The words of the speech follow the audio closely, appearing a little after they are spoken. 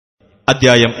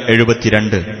അദ്ധ്യായം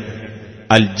 72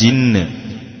 അൽ ജിന്ന്.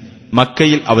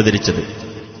 മക്കയിൽ അവതരിച്ചത്.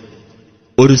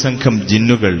 ഒരു സംഘം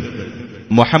ജിന്നുകൾ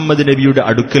മുഹമ്മദ് നബിയുടെ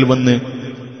അടുക്കൽ വന്ന്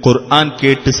ഖുർആൻ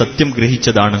കേട്ട് സത്യം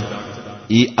ഗ്രഹിച്ചതാണ്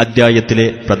ഈ അദ്ധ്യായത്തിലെ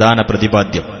പ്രധാന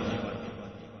പ്രതിപാദ്യം.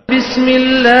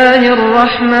 ബിസ്മില്ലാഹിർ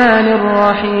റഹ്മാനിർ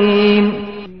റഹീം.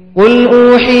 ഖുൽ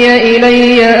ഊഹിയ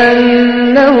ഇലയ്യ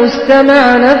അന്നഹു ഇസ്തമഅ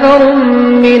നഫറും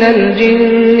മിനൽ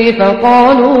ജിന്നി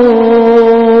ഫഖാലൂ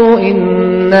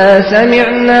ഇന്നാ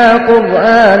സമിഅനാ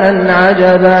ഖുർആനൻ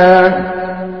അജബാ.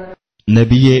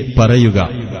 നബിയെ പറയുക,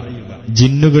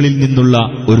 ജിന്നുകളിൽ നിന്നുള്ള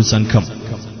ഒരു സംഘം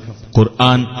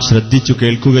ഖുർആൻ ശ്രദ്ധിച്ചു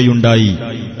കേൾക്കുകയുണ്ടായി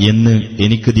എന്ന്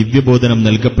എനിക്ക് ദിവ്യബോധനം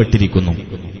നൽകപ്പെട്ടിരിക്കുന്നു.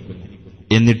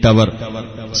 എന്നിട്ടവർ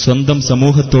സ്വന്തം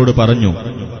സമൂഹത്തോട് പറഞ്ഞു,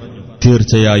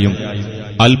 തീർച്ചയായും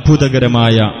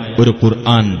അത്ഭുതകരമായ ഒരു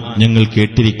ഖുർആൻ ഞങ്ങൾ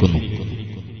കേട്ടിരിക്കുന്നു.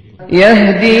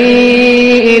 യഹ്ദീ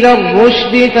ഇലർ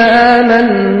റുശ്ദി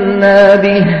ഫആമന്നാ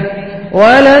ബിഹി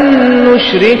വലൻ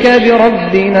നുശ്രിക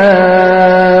ബിറബ്ബിനാ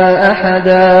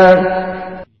അഹദാ.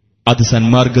 അത്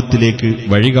സന്മാർഗത്തിലേക്ക്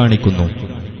വഴി കാണിക്കുന്നു,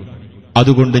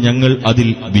 അതുകൊണ്ട് ഞങ്ങൾ അതിൽ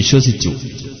വിശ്വസിച്ചു.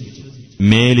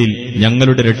 മേലിൽ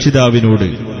ഞങ്ങളുടെ രക്ഷിതാവിനോട്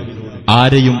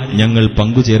ആരെയും ഞങ്ങൾ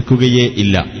പങ്കുചേർക്കുകയേ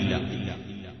ഇല്ല.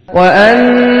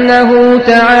 വഅന്നഹു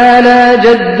തആലാ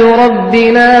ജദ്ദു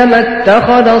റബ്ബിനാ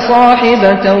മത്തഖദ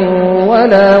സാഹിബതൻ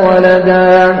വലാ വലദാ.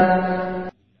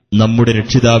 നമ്മുടെ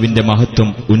രക്ഷിതാവിന്റെ മഹത്വം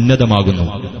ഉന്നതമാകുന്നു.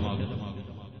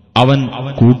 അവൻ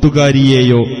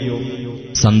കൂട്ടുകാരിയെയോ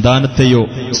സന്താനത്തെയോ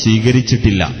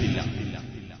സ്വീകരിച്ചിട്ടില്ല.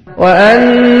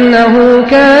 വഅന്നഹു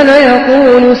കാന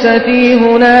യഖൂലു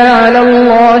സഫീഹുനാ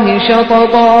അലല്ലാഹി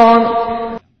ശതതാ.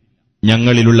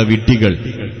 ഞങ്ങളിലുള്ള വിഡ്ഢികൾ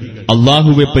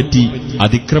അല്ലാഹുവെപ്പറ്റി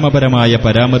അതിക്രമപരമായ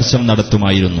പരാമർശം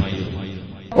നടത്തുമായിരുന്നു.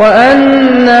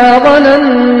 വഅന്നാ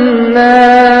ളനന്നാ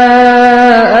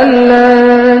അല്ലൻ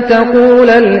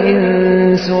തഖൂലൽ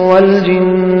ഇൻസു വൽ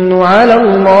ജിന്നു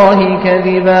അലല്ലാഹി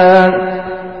കദിബാ.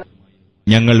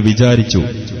 ഞങ്ങൾ വിചാരിച്ചു,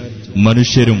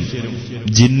 മനുഷ്യരും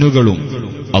ജിന്നുകളും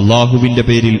അല്ലാഹുവിന്റെ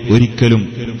പേരിൽ ഒരിക്കലും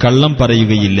കള്ളം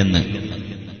പറയുകയില്ലെന്ന്.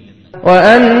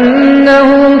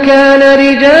 വഅന്നഹു കാന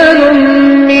റിജാലുൻ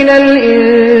മിനൽ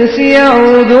ഇൻസി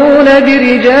യഊദൂന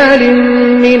ബിറിജാലിൻ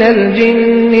മിനൽ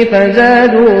ജിന്നി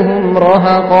ഫസാദൂഹും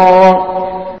റഹഖാ.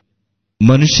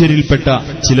 മനുഷ്യരിൽപ്പെട്ട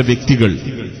ചില വ്യക്തികൾ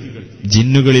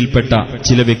ജിന്നുകളിൽപ്പെട്ട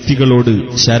ചില വ്യക്തികളോട്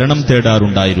ശരണം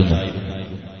തേടാറുണ്ടായിരുന്നു.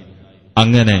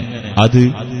 അങ്ങനെ അത്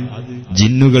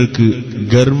ജിന്നുകൾക്ക്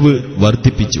ഗർവ്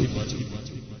വർദ്ധിപ്പിച്ചു.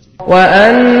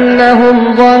 وأنهم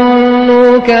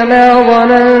ظنوا كما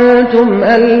ظننتم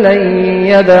أن لن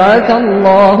يبعث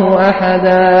الله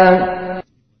أحدا.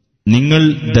 നിങ്ങൾ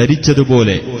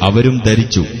ധരിച്ചതുപോലെ അവരും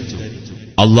ധരിച്ചു,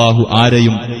 അല്ലാഹു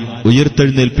ആരെയും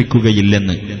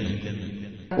ഉയർത്തെഴുന്നേൽപ്പിക്കുകയില്ലെന്ന്.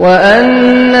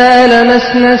 وأنا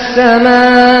لمسنا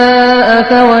السماء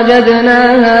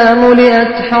فوجدناها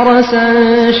ملئت حرسا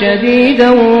شديدا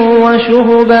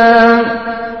وشهبا.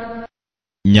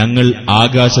 ഞങ്ങൾ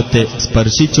ആകാശത്തെ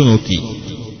സ്പർശിച്ചു നോക്കി,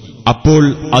 അപ്പോൾ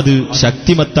അത്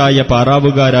ശക്തിമത്തായ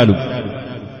പാറാവുകാരാലും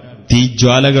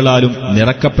തീജ്വാലകളാലും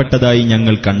നിറക്കപ്പെട്ടതായി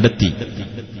ഞങ്ങൾ കണ്ടെത്തി.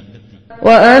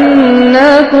 وأنا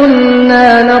كنا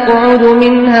نقعد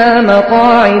منها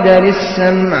مقاعد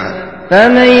للسمع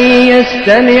فمن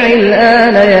يستمع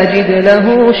الآن يجد له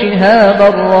شهابا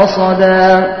رصدا.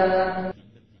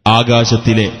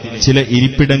 ആകാശത്തിലെ ചില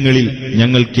ഇരിപ്പിടങ്ങളിൽ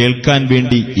ഞങ്ങൾ കേൾക്കാൻ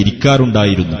വേണ്ടി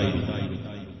ഇരിക്കാറുണ്ടായിരുന്നു.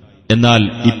 എന്നാൽ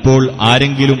ഇപ്പോൾ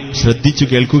ആരെങ്കിലും ശ്രദ്ധിച്ചു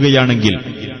കേൾക്കുകയാണെങ്കിൽ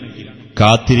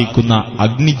കാത്തിരിക്കുന്ന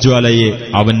അഗ്നിജ്വാലയെ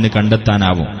അവന്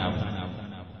കണ്ടെത്താനാവും.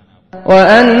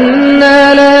 وَأَنَّا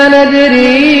لَا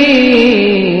نَدْرِي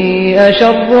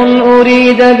أَشَرٌّ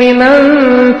أُرِيدَ بِمَن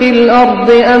فِي الْأَرْضِ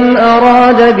أَمْ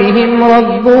أَرَادَ بِهِمْ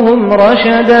رَبُّهُمْ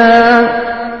رَشَدًا.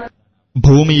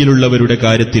 ഭൂമിയിലുള്ളവരുടെ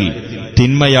കാര്യത്തിൽ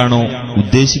തിന്മയാണോ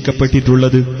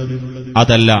ഉദ്ദേശിക്കപ്പെട്ടിട്ടുള്ളത്,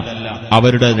 അതല്ല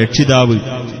അവരുടെ രക്ഷിതാവ്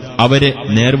അവരെ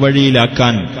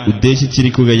നേർവഴിയിലാക്കാൻ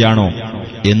ഉദ്ദേശിച്ചിരിക്കുകയാണോ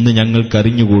എന്ന്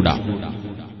ഞങ്ങൾക്കറിഞ്ഞുകൂടാ.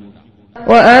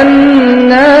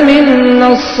 وَأَنَّا مِنَّا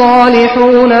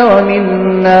الصَّالِحُونَ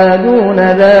وَمِنَّا دُونَ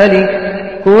ذَلِكَ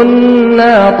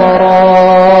كُنَّا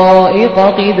طَرَائِقَ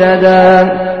قِدَدًا.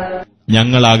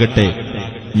 ഞങ്ങളാകട്ടെ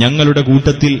ഞങ്ങളുടെ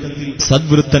കൂട്ടത്തിൽ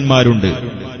സദ്വൃത്തന്മാരുണ്ട്,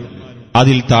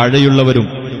 അതിൽ താഴെയുള്ളവരും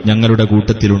ഞങ്ങളുടെ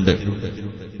കൂട്ടത്തിലുണ്ട്.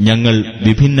 ഞങ്ങൾ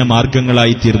വിഭിന്ന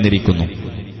മാർഗങ്ങളായി തീർന്നിരിക്കുന്നു.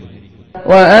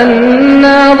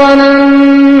 وَأَنَّا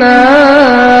ظَنَنَّا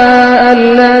أَن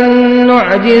لَّن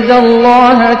نُّعْجِزَ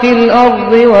اللَّهَ فِي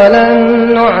الْأَرْضِ وَلَن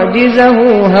نُّعْجِزَهُ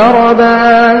هَرَبًا.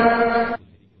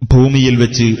 ഭൂമിയിൽ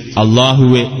വെച്ച്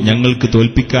അല്ലാഹുവെ ഞങ്ങൾക്ക്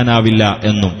തോൽപ്പിക്കാനാവില്ല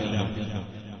എന്നും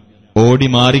ഓടി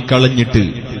മാറിക്കളഞ്ഞിട്ട്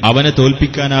അവനെ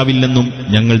തോൽപ്പിക്കാനാവില്ലെന്നും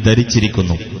ഞങ്ങൾ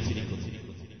ധരിച്ചിരിക്കുന്നു.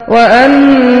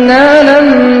 وأنا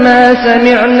لما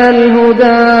سمعنا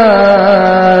الهدى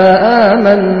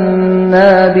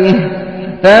آمنا به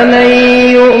فمن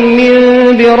يؤمن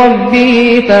بربه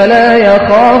فلا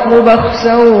يخاف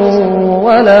بخسا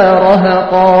ولا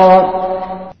رهقا.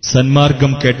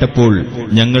 സന്മാർഗം കേട്ടപ്പോൾ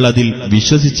ഞങ്ങൾ അതിൽ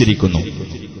വിശ്വസിച്ചിരിക്കുന്നു.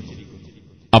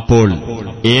 അപ്പോൾ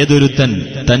ഏതൊരുത്തൻ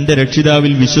തന്റെ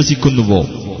രക്ഷിതാവിൽ വിശ്വസിക്കുന്നുവോ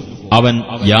അവൻ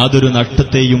യാതൊരു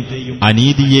നഷ്ടത്തെയും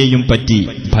അനീതിയെയും പറ്റി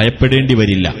ഭയപ്പെടേണ്ടി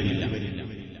വരില്ല.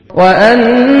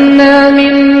 وأنا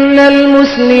منا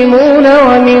المسلمون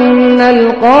ومنا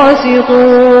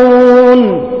القاسطون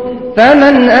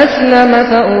فمن أسلم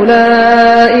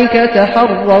فأولئك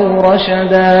تحروا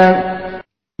رشدا.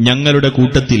 ഞങ്ങളുടെ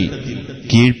കൂട്ടത്തിൽ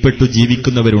കീഴ്പ്പെട്ടു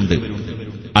ജീവിക്കുന്നവരുണ്ട്,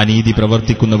 അനീതി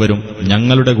പ്രവർത്തിക്കുന്നവരും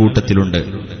ഞങ്ങളുടെ കൂട്ടത്തിലുണ്ട്.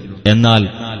 എന്നാൽ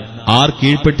ആർ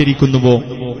കീഴ്പ്പെട്ടിരിക്കുന്നുവോ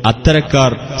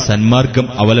അത്തരക്കാർ സന്മാർഗം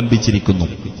അവലംബിച്ചിരിക്കുന്നു.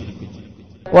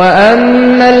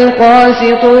 وأما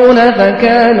القاسطون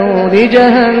فكانوا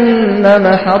لجهنم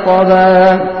حطبا.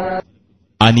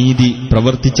 അനീതി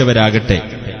പ്രവർത്തിച്ചവരാകട്ടെ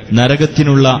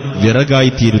നരകത്തിനുള്ള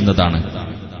വിറകായിത്തീരുന്നതാണ്.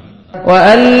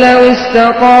 وأن لو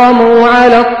استقاموا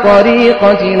على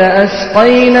الطريقة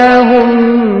لأسقيناهم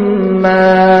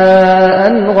ماء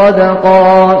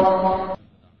غدقا.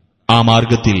 ആ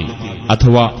മാർഗത്തിൽ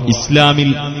അഥവാ ഇസ്ലാമിൽ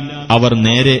അവർ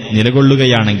നേരെ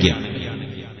നിലകൊള്ളുകയാണെങ്കിൽ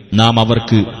നാം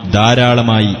അവർക്ക്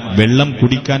ധാരാളമായി വെള്ളം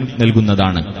കുടിക്കാൻ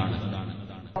നൽകുന്നതാണ്.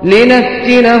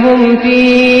 لنفتنهم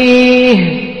فيه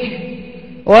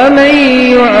ومن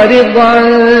يعرض عن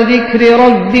ذكر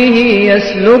ربه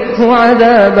يسلكه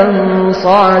عذابا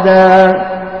صعدا.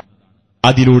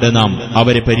 അതിലൂടെ നാം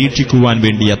അവരെ പരീക്ഷിക്കുവാൻ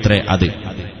വേണ്ടിയത്രേ അത്.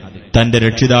 തന്റെ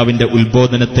രക്ഷിതാവിന്റെ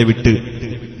ഉത്ബോധനത്തെ വിട്ട്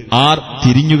ആർ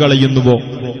തിരിഞ്ഞുകളയുന്നുവോ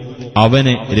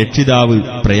അവനെ രക്ഷിതാവ്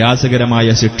പ്രയാസകരമായ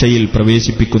ശിക്ഷയിൽ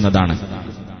പ്രവേശിപ്പിക്കുന്നതാണ്.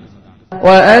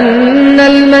 وأن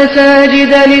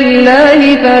المساجد لله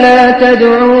فلا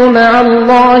تدعوا مع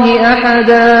الله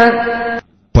أحدا.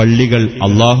 പള്ളികൾ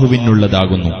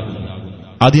അല്ലാഹുവിനുള്ളതാകുന്നു,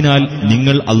 അതിനാൽ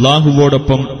നിങ്ങൾ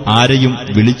അല്ലാഹുവോടൊപ്പം ആരെയും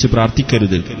വിളിച്ചു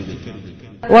പ്രാർത്ഥിക്കരുത്.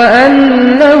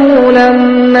 وأنه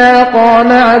لما قام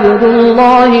عبد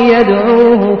الله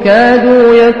يدعوه كادوا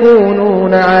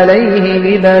يكونون عليه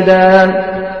لبدا.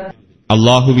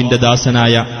 അല്ലാഹുവിന്റെ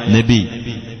ദാസനായ നബി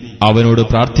അവനോട്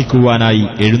പ്രാർത്ഥിക്കുവാനായി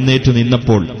എഴുന്നേറ്റു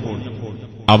നിന്നപ്പോൾ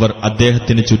അവർ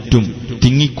അദ്ദേഹത്തിന് ചുറ്റും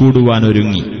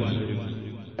തിങ്ങിക്കൂടുവാനൊരുങ്ങി.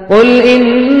 قل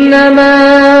إنما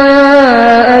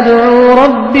أدعو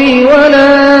ربي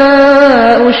ولا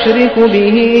أشرك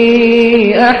به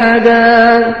أحدا.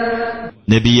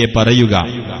 നബിയെ പറയുക,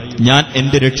 ഞാൻ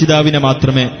എന്റെ രക്ഷിതാവിനെ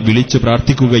മാത്രമേ വിളിച്ചു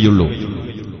പ്രാർത്ഥിക്കുകയുള്ളൂ,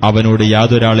 അവനോട്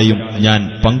യാതൊരാളെയും ഞാൻ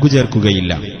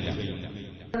പങ്കുചേർക്കുകയില്ല.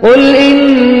 قل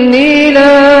إني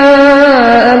لا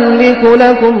أملك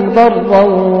لكم ضرا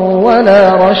ولا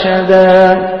رشدا.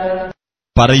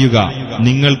 പറയുക,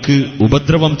 നിങ്ങൾക്ക്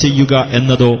ഉപദ്രവം ചെയ്യുക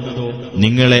എന്നതോ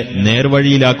നിങ്ങളെ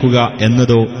നേർവഴിയിലാക്കുക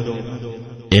എന്നതോ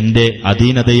എന്റെ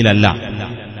അധീനതയിലല്ല.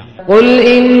 قل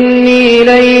إني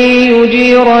لن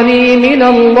يجيرني من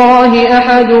الله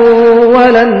أحد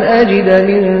ولن أجد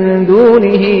من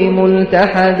دونه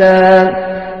ملتحدا.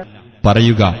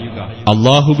 പറയുക,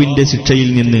 അല്ലാഹുവിന്റെ ശിക്ഷയിൽ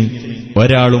നിന്ന്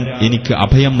ഒരാളും എനിക്ക്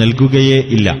അഭയം നൽകുകയേ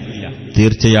ഇല്ല.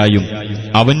 തീർച്ചയായും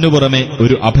അവനു പുറമെ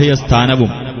ഒരു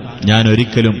അഭയസ്ഥാനവും ഞാൻ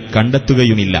ഒരിക്കലും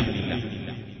കണ്ടെത്തുകയുമില്ല.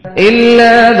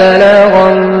 إلا بلاغا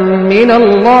من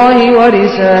الله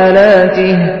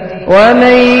ورسالاته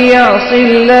ومن يعص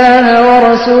الله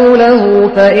ورسوله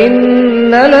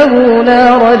فإن له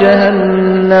نار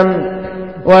جهنم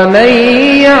ومن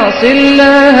يعص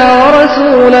الله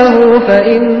ورسوله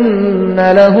فإن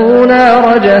له نار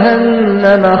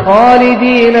جهنم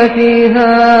خالدين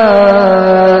فيها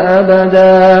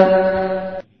أبدا.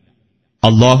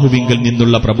 അല്ലാഹുവിങ്കൽ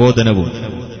നിന്നുള്ള പ്രബോധനവും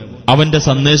അവന്റെ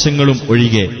സന്ദേശങ്ങളും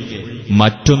ഒഴികെ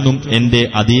മറ്റൊന്നും എന്റെ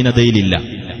അധീനതയിലില്ല.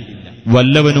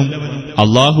 വല്ലവനും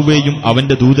അല്ലാഹുവേയും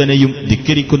അവന്റെ ദൂതനെയും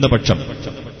ധിക്കരിക്കുന്ന പക്ഷം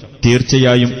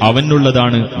തീർച്ചയായും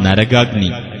അവനുള്ളതാണ് നരകാഗ്നി.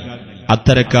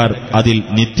 അത്തരക്കാർ അതിൽ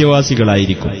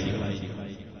നിത്യവാസികളായിരിക്കും.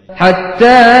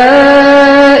 حتى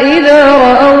إذا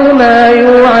رأوا ما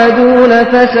يوعدون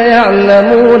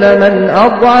فسيعلمون من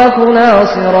أضعف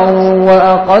ناصرا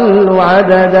وأقل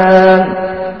عددا.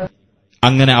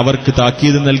 അങ്ങനെ അവർക്ക്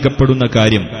താക്കീത് നൽകപ്പെടുന്ന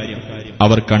കാര്യം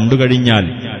അവർ കണ്ടുകഴിഞ്ഞാൽ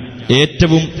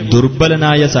ഏറ്റവും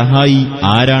ദുർബലനായ സഹായി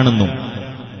ആരാണെന്നും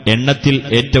എണ്ണത്തിൽ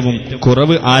ഏറ്റവും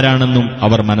കുറവ് ആരാണെന്നും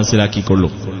അവർ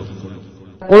മനസ്സിലാക്കിക്കൊള്ളും.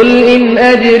 قل إن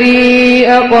أدري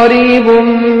أقريب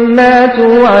ما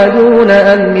توعدون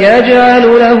أم يجعل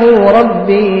له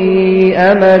ربي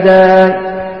أمدا.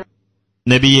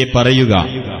 നബിയെ പറയുക,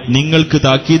 നിങ്ങൾക്ക്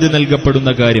താക്കീത്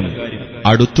നൽകപ്പെടുന്ന കാര്യം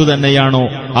അടുത്തുതന്നെയാണോ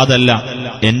അതല്ല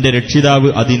എന്റെ രക്ഷിതാവ്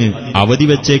അതിന് അവധി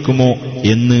വച്ചേക്കുമോ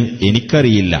എന്ന്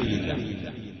എനിക്കറിയില്ല.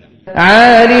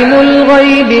 ആലിമുൽ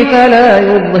ഗൈബി ഫലാ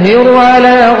യുദ്ഹിറു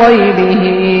അലാ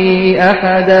ഗൈബിഹി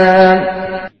അഹദാ.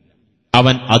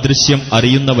 അവൻ അദൃശ്യം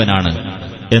അറിയുന്നവനാണ്,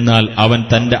 എന്നാൽ അവൻ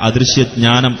തന്റെ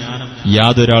അദൃശ്യജ്ഞാനം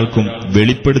യാതൊരാൾക്കും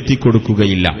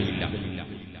വെളിപ്പെടുത്തിക്കൊടുക്കുകയില്ല.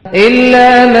 ഇല്ലാ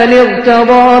മൻ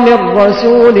ഇർതദാ മിർ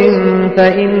റസൂലിൻ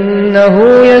ഫഇന്നഹു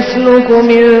യസ്ലുകു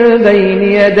മിൻ ബൈനി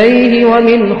യദൈഹി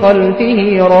വമിൻ ഖൽഫിഹി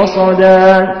റസദാ.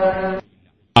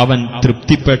 അവൻ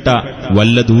തൃപ്തിപ്പെട്ട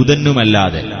വല്ല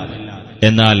ദൂതനുമല്ലാതെ,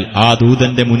 എന്നാൽ ആ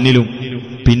ദൂതന്റെ മുന്നിലും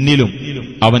പിന്നിലും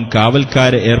അവൻ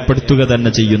കാവൽക്കാരെ ഏർപ്പെടുത്തുക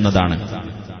തന്നെ ചെയ്യുന്നതാണ്.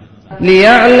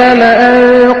 لِيَعْلَمَ أَن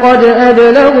قَدْ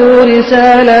أَبْلَغُوا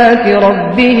رِسَالَاتِ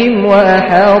رَبِّهِمْ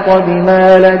وَأَحَاطَ بِمَا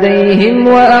لَدَيْهِمْ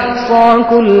وَأَحْصَى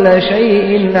كُلَّ شَيْءٍ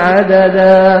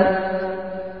عَدَدًا.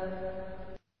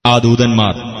 ആ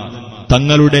ദൂതന്മാർ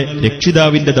തങ്ങളുടെ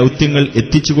രക്ഷിതാവിന്റെ ദൗത്യങ്ങൾ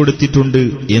എത്തിച്ചുകൊടുത്തിട്ടുണ്ട്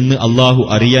എന്ന് അല്ലാഹു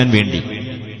അറിയാൻ വേണ്ടി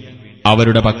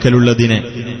അവരുടെ പക്കലുള്ളതിനെ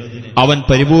അവൻ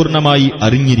പരിപൂർണമായി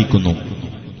അറിഞ്ഞിരിക്കുന്നു.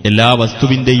 എല്ലാ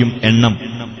വസ്തുവിന്റെയും എണ്ണം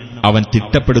അവൻ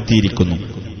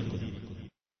തിട്ടപ്പെടുത്തിയിരിക്കുന്നു.